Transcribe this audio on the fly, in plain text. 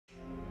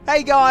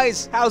Hey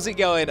guys, how's it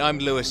going? I'm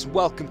Lewis.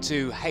 Welcome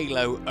to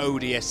Halo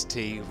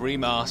ODST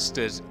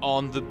Remastered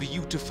on the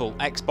beautiful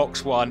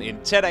Xbox One in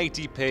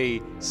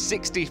 1080p,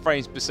 60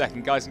 frames per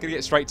second. Guys, I'm going to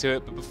get straight to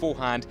it, but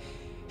beforehand,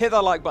 hit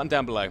that like button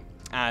down below.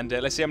 And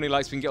let's see how many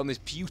likes we can get on this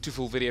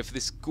beautiful video for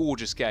this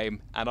gorgeous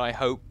game. And I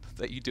hope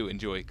that you do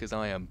enjoy, because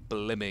I am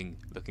blimming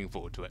looking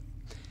forward to it.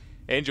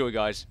 Enjoy,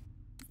 guys.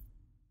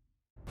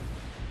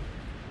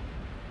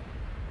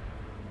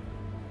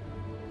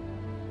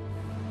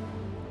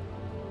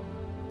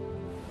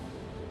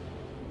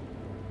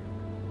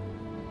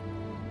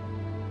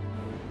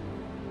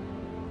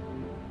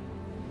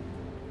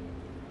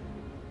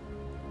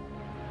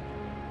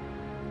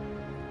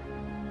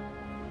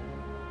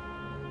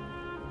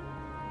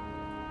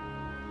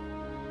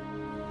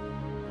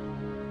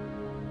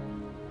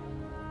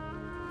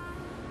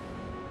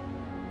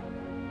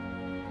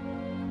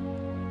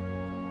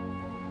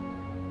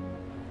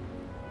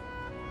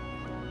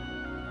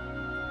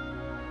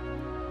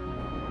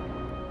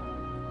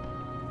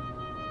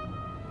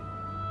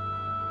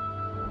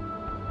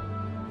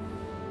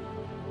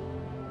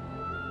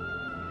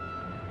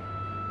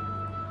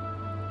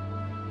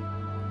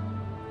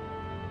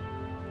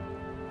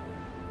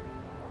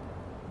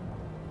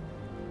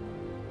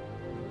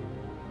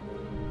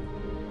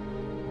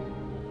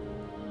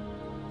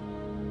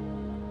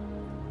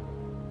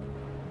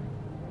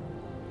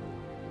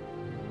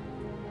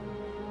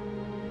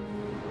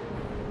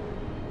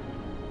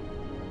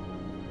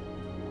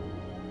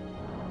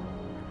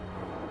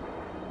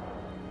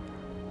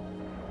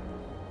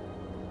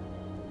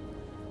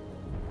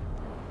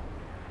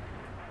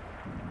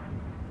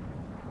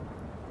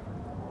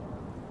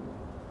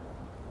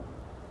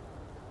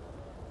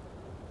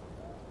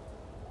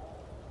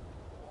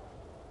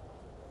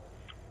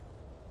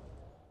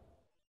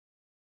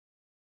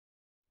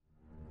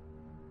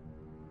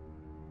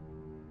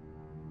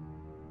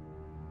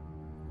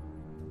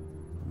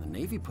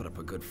 Navy put up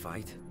a good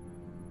fight.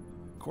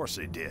 Of course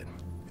they did.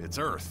 It's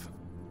Earth.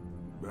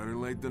 Better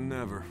late than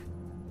never.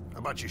 How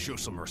about you show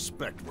some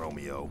respect,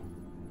 Romeo?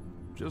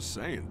 Just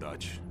saying,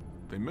 Dutch.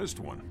 They missed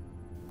one.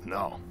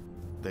 No.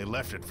 They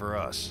left it for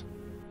us.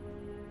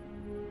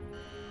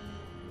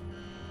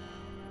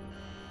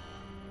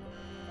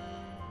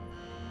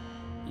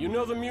 You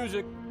know the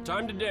music.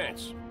 Time to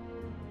dance.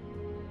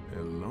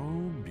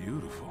 Hello,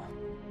 beautiful.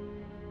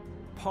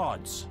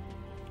 Pods.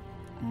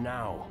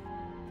 Now.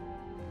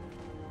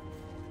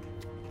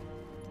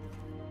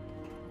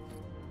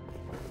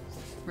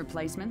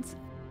 Replacements?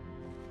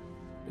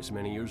 This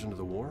many years into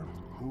the war,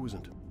 who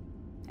isn't?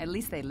 At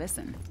least they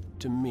listen.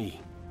 To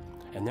me.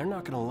 And they're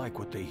not gonna like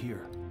what they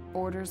hear.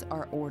 Orders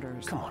are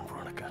orders. Come on,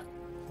 Veronica.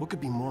 What could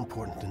be more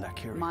important than that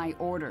carrier? My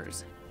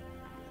orders.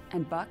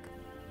 And Buck,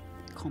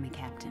 call me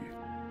Captain.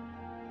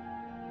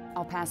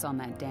 I'll pass on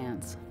that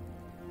dance,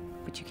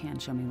 but you can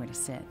show me where to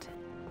sit.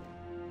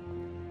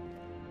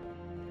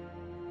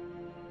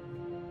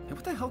 And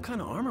what the hell kind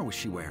of armor was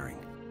she wearing?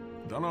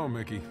 Dunno,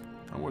 Mickey.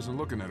 I wasn't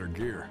looking at her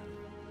gear.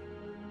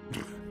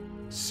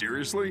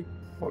 Seriously?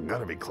 Well,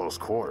 gotta be close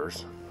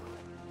quarters.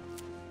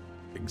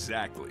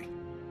 Exactly.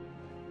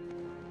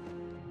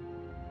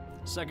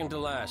 Second to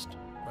last.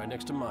 Right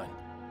next to mine.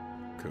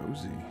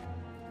 Cozy.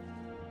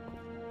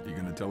 You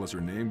gonna tell us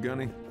her name,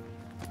 Gunny?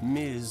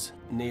 Ms.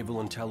 Naval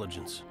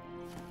Intelligence.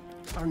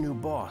 Our new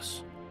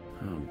boss.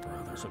 Oh,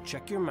 brother. So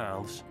check your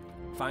mouths,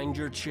 find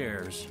your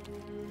chairs,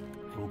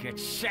 and get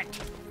set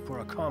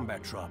for a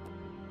combat drop.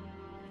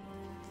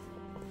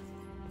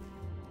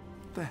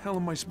 What the hell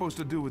am I supposed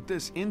to do with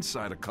this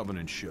inside a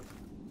Covenant ship?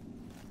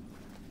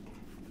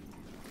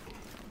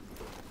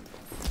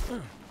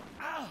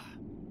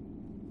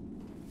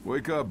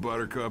 Wake up,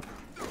 Buttercup.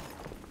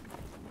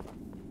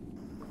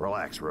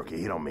 Relax, rookie.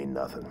 He don't mean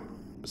nothing.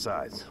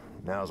 Besides,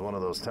 now's one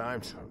of those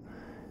times.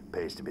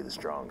 Pays to be the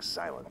strong,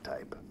 silent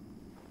type.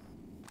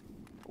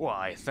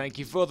 Why, thank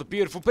you for the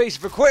beautiful piece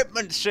of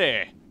equipment,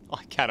 sir.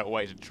 I cannot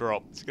wait to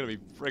drop. It's going to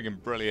be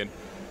friggin' brilliant.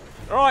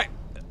 Alright.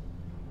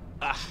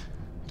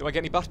 Do I get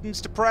any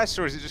buttons to press,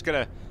 or is it just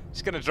gonna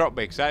drop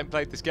me? Because I haven't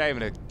played this game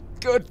in a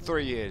good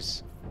 3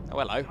 years. Oh,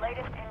 hello.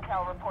 Latest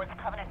intel reports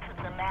Covenant troops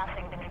are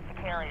massing beneath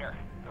the carrier.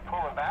 They're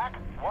pulling back?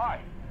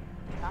 Why?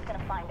 Not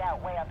gonna find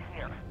out way up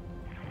here.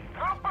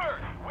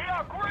 Troopers! We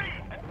are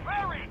green and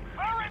very,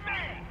 very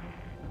mean!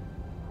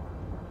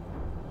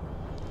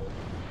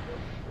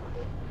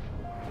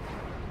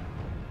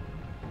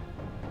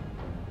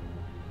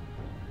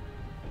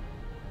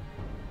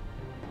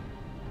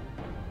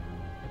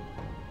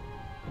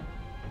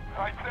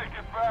 I take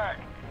it back.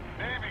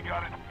 Navy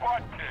got its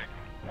butt kicked.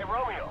 Hey,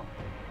 Romeo.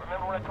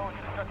 Remember when I told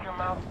you to shut your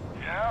mouth?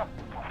 Yeah?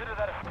 Consider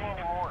that a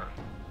standing order.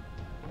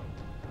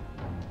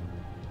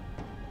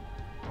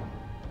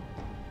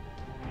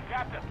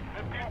 Captain,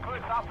 15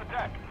 clicks off the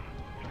deck.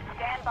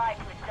 Stand by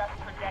to adjust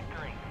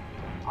trajectory.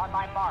 On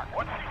my mark.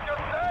 What did she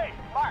just say?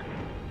 Mark.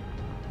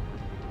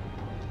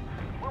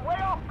 We're way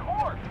off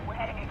course. We're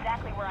heading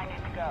exactly where I need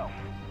to go.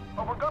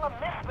 But we're gonna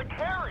miss the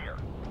carrier.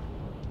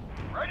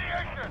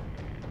 Radiation!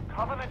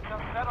 Covenant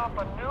just set off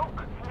a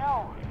nuke?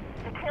 No.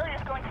 The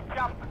carrier's going to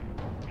jump.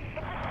 It's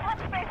a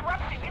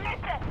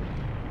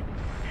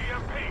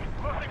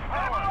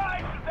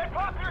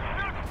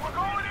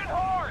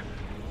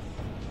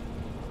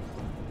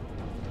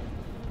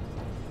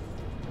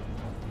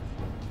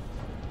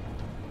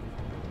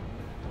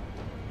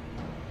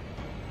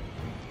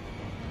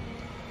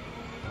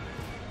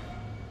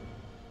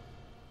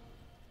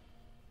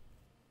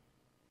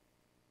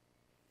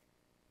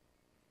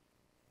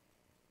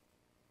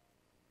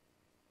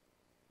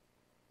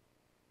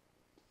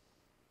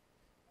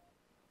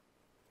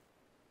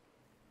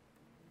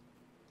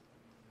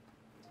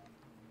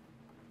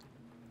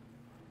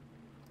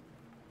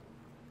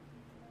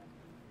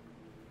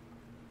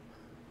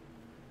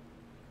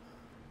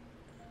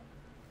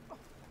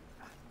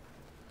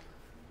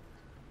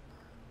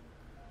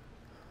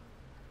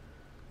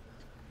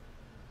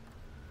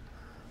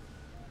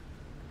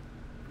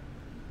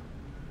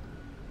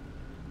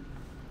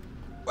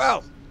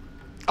Well,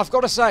 I've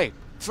got to say,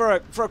 for a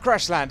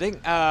crash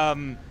landing,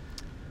 that's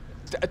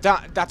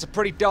a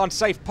pretty darn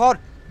safe pod.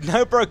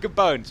 No broken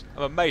bones.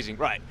 I'm amazing.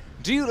 Right.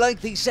 Do you like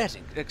these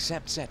settings?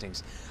 Accept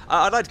settings.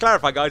 I'd like to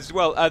clarify, guys, as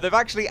well. They've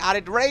actually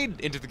added rain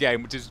into the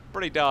game, which is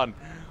pretty darn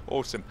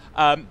awesome.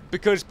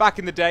 Because back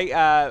in the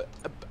day,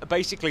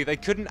 basically, they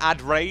couldn't add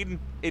rain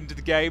into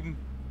the game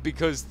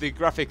because the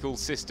graphical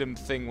system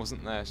thing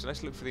wasn't there. So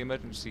let's look for the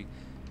emergency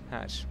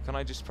hatch. Can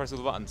I just press all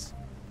the buttons?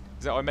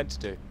 Is that what I meant to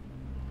do?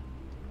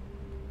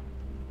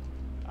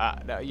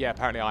 No, yeah,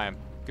 apparently I am.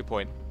 Good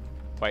point.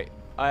 Wait,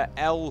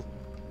 L...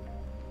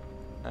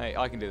 Hey,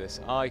 I can do this.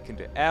 I can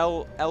do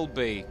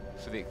LB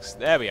for the...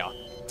 There we are.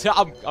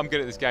 I'm good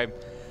at this game.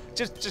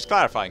 Just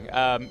clarifying,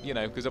 you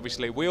know, because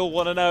obviously we all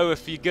want to know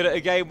if you're good at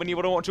a game when you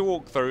want to watch a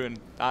walkthrough, and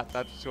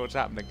that's what's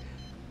happening.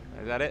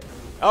 Is that it?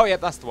 Oh, yeah,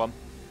 that's the one.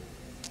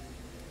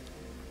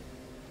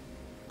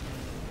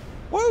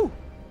 Woo!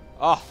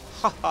 Oh,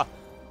 haha.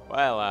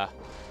 Well,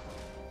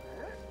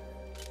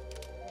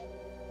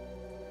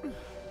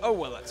 oh,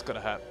 well, that's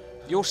gonna hurt.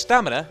 Your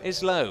stamina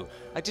is low.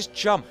 I just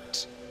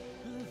jumped.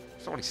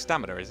 It's not really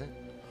stamina, is it?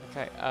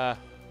 Okay,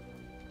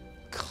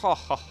 ha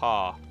ha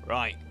ha.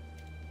 Right.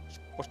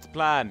 What's the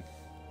plan,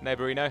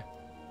 Neighborino?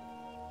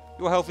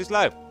 Your health is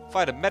low.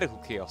 Find a medical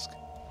kiosk.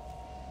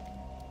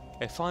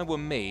 If I were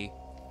me,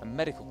 a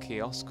medical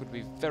kiosk would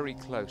be very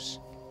close.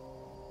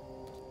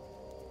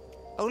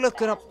 Oh,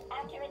 look,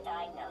 Accurate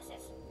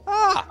diagnosis.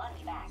 Ah!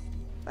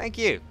 Thank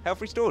you.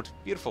 Health restored.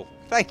 Beautiful.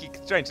 Thank you,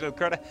 strange little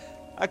critter.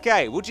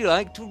 Okay, would you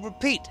like to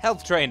repeat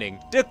health training?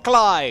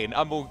 Decline!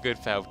 I'm all good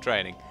for health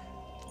training.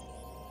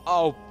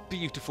 Oh,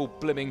 beautiful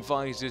blimming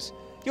visors.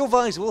 Your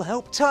visor will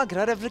help target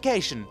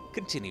identification.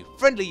 Continue.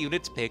 Friendly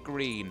units appear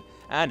green,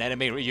 and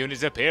enemy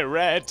units appear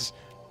red.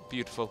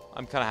 Beautiful.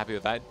 I'm kind of happy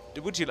with that.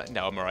 Would you like...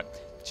 No, I'm alright.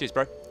 Cheers,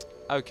 bro.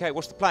 Okay,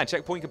 what's the plan?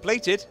 Checkpoint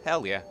completed?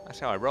 Hell yeah. That's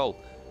how I roll.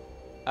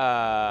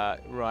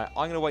 Right. I'm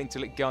going to wait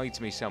until it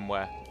guides me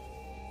somewhere.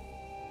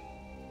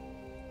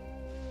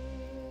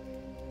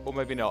 Or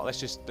maybe not. Let's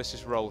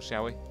just roll,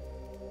 shall we?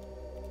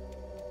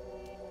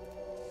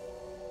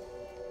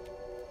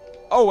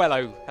 Oh,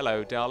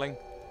 hello, darling.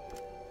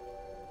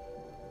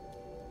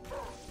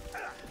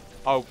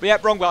 Oh, yeah,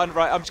 wrong button.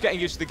 Right, I'm just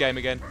getting used to the game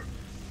again.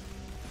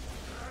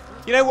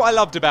 You know what I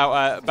loved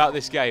about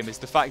this game is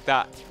the fact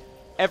that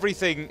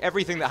everything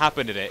that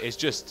happened in it is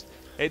just,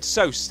 it's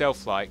so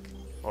stealth-like.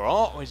 All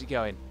right, where's it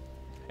going?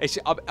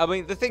 I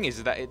mean, the thing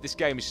is that this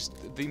game is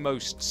just the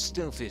most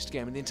stealthiest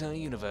game in the entire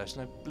universe,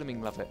 and I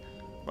blimming love it.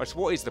 Right, so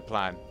what is the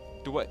plan?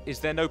 Is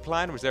there no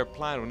plan, or is there a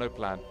plan or no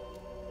plan?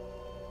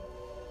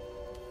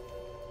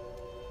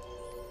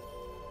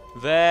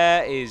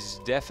 There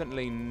is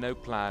definitely no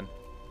plan.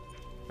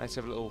 Let's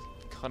have a little...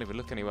 Can't even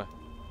look anywhere.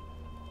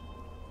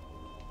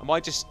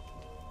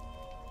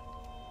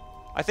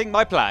 I think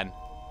my plan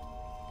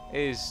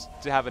is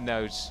to have a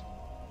nose.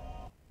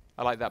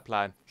 I like that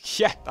plan.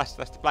 Yeah, that's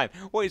the plan.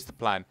 What is the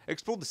plan?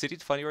 Explore the city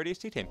to find your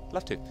ODST team.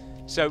 Love to.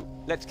 So,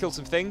 let's kill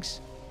some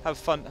things. Have a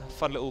fun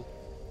little,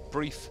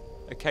 brief,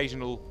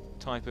 occasional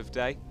type of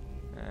day.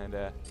 And,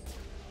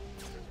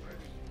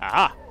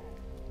 Aha!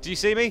 Do you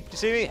see me? Do you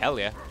see me? Hell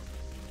yeah.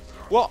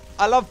 What?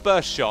 I love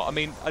burst shot. I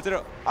mean, I don't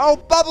know. Oh,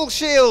 bubble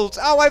shields!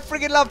 Oh, I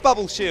friggin' love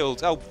bubble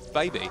shields! Oh,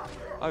 baby.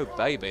 Oh,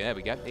 baby. There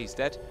we go. He's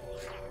dead.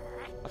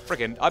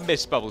 I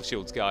miss bubble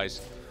shields,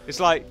 guys. It's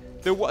like,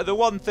 the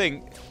one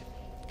thing...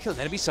 Kill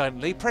an enemy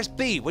silently. Press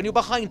B when you're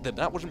behind them.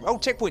 That wasn't... Oh,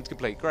 checkpoint's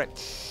complete. Great.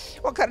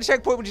 What kind of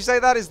checkpoint would you say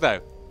that is, though?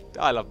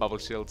 I love bubble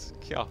shields.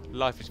 Yeah,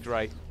 life is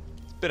great.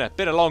 It's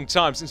been a long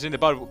time since I've seen a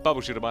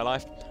bubble shield in my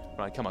life.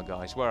 Right, come on,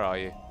 guys. Where are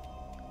you?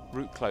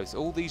 Route closed.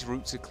 All these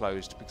routes are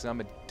closed because I'm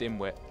a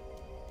dimwit.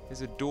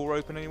 Is a door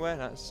open anywhere?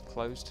 That's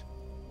closed.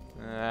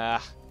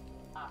 Ah.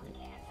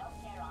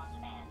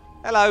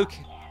 Hello.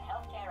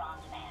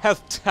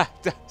 Health.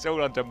 It's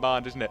all on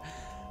demand, isn't it?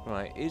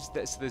 Right.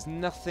 So there's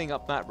nothing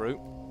up that route.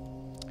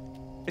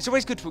 It's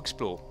always good to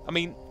explore. I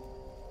mean,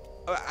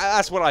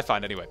 that's what I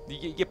find anyway.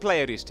 You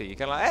play ODST. You're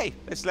kind of like, hey,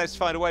 let's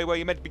find a way where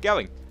you're meant to be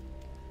going.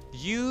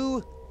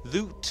 You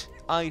loot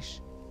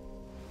ice.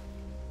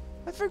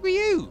 What the frick were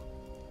you?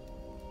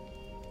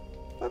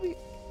 What were you?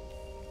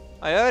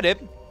 I heard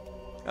him.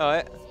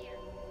 Alright.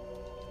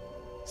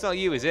 It's not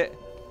you, is it?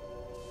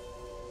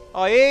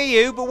 I hear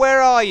you, but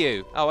where are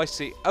you? Oh, I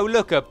see. Oh,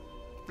 look, a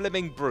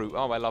blimming brute.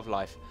 Oh, I love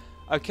life.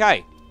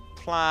 Okay.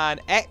 Plan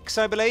X,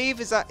 I believe.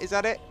 Is that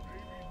it?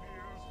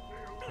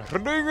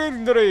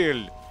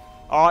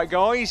 Alright,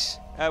 guys.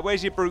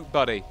 Where's your brute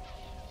buddy?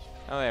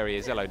 Oh, there he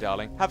is. Hello,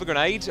 darling. Have a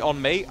grenade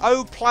on me.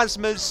 Oh,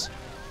 plasmas.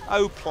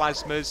 Oh,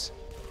 plasmas.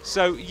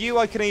 So, you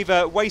I can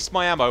either waste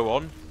my ammo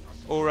on,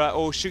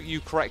 or shoot you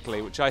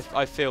correctly, which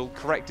I feel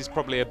correct is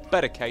probably a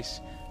better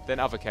case than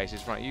other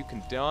cases. Right, you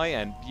can die,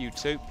 and you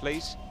too,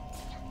 please.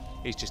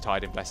 He's just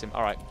hiding, bless him.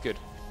 Alright, good.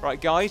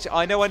 Right, guys,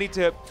 I know I need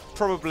to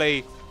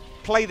probably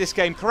play this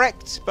game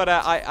correct, but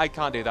I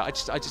can't do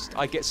that.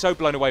 I get so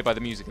blown away by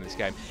the music in this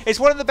game. It's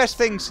one of the best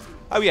things...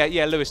 Oh,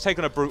 yeah, Lewis, take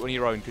on a brute on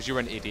your own, because you're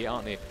an idiot,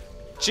 aren't you?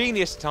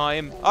 Genius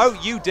time. Oh,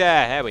 you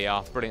dare. There we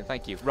are. Brilliant,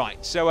 thank you.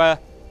 Right, so,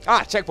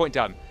 Ah, checkpoint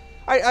done.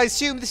 I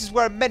assume this is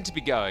where I'm meant to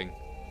be going.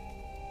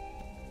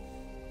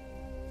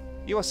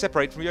 You are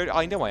separated from your...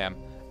 I know I am.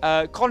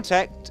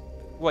 Contact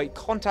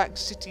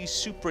city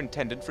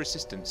superintendent for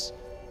assistance.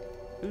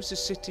 Who's the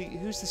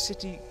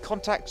city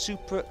contact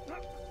super...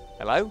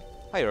 Hello?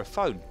 I hear a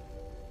phone.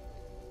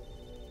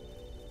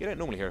 You don't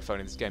normally hear a phone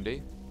in this game, do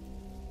you?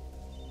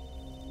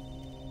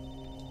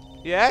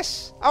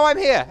 Yes? Oh, I'm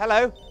here.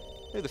 Hello.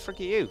 Who the frick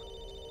are you?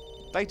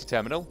 Data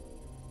terminal.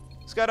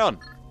 What's going on?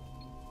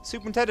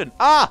 Superintendent.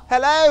 Ah,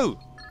 hello.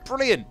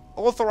 Brilliant.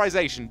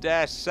 Authorization.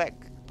 Dare sec.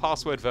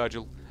 Password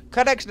Virgil.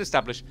 Connection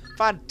established.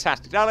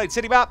 Fantastic. Download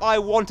city map. I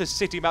want a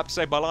city map to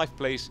save my life,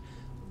 please.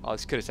 Oh,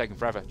 this could have taken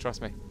forever.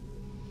 Trust me.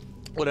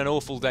 What an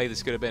awful day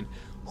this could have been.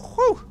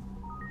 Whew.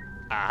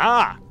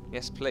 Aha.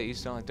 Yes,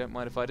 please. I don't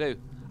mind if I do.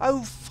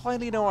 Oh,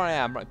 finally know where I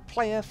am. Right,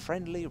 player,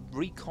 friendly,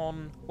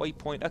 recon,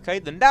 waypoint. Okay,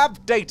 the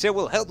nav data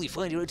will help me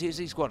find your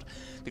ODST squad.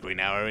 The green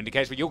arrow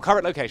indicates your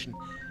current location.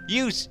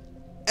 Use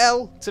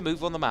L to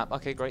move on the map.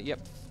 Okay, great.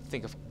 Yep,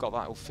 think I've got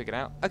that all figured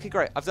out. Okay,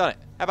 great. I've done it.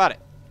 How about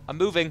it? I'm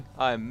moving.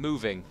 I'm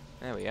moving.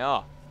 There we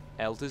are.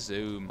 L to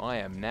zoom. I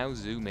am now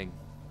zooming.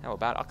 How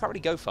about it? I can't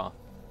really go far.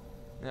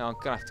 No, I'm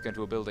going to have to go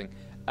into a building.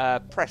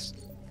 Press.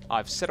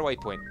 I've set a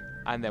waypoint.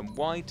 And then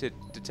Y to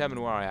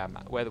determine where I am.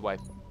 Where the way.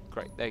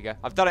 Great, there you go.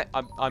 I've done it.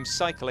 I'm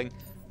cycling.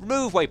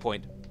 Remove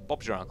waypoint.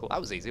 Bob's your uncle. That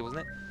was easy,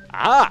 wasn't it?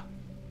 Ah!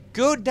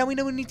 Good. Now we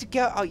know we need to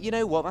go. Oh, you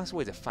know what? That's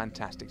always a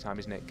fantastic time,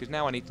 isn't it? Because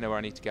now I need to know where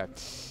I need to go.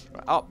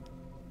 Right, up.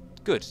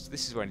 Good. So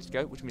this is where I need to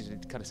go, which means I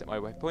need to kind of set my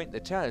waypoint. The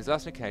town is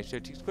last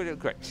location.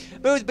 Great.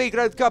 Move the beacon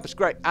over the compass.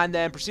 Great. And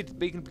then proceed to the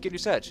beacon and begin your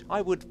search.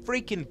 I would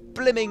freaking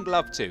blimming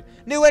love to.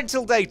 New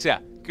intel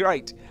data.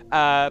 Great.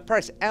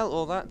 Press L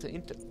or that to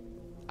enter.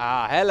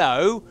 Ah,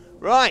 hello.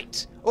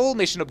 Right. All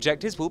mission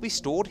objectives will be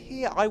stored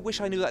here. I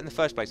wish I knew that in the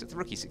first place. It's the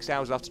rookie, 6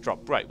 hours after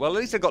drop. Right. Well,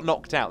 at least I got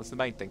knocked out. That's the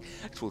main thing.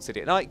 Full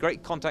city at night.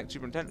 Great. Contact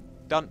superintendent.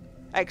 Done.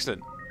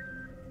 Excellent.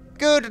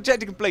 Good.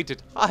 Objective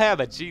completed. I am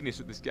a genius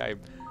at this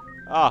game.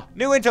 Ah.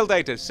 New intel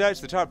data.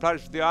 Search the entire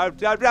planet for the...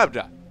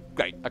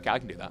 Great. Okay, I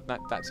can do that.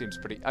 That seems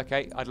pretty...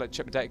 Okay. I'd like to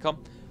check my datacom.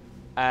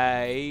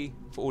 A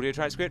for audio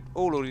transcript.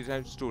 All audio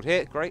transcripts stored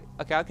here. Great.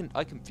 Okay, I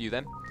can view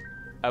them.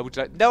 Would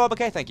you like... No, I'm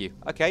okay, thank you.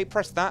 Okay,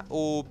 press that.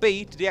 Or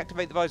B to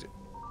deactivate the visor.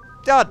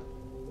 Done.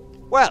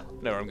 Well,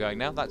 know where I'm going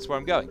now. That's where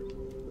I'm going.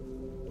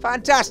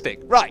 Fantastic.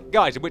 Right,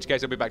 guys, in which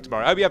case I'll be back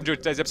tomorrow. I hope you have enjoyed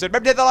today's episode.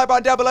 Remember to hit the like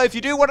button down below. If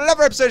you do want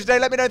another episode today,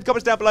 let me know in the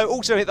comments down below.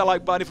 Also hit the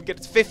like button if we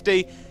get to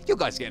 50. You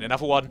guys get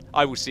another one.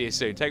 I will see you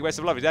soon. Take the rest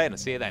of a lovely day and I'll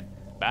see you then.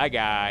 Bye,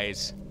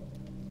 guys.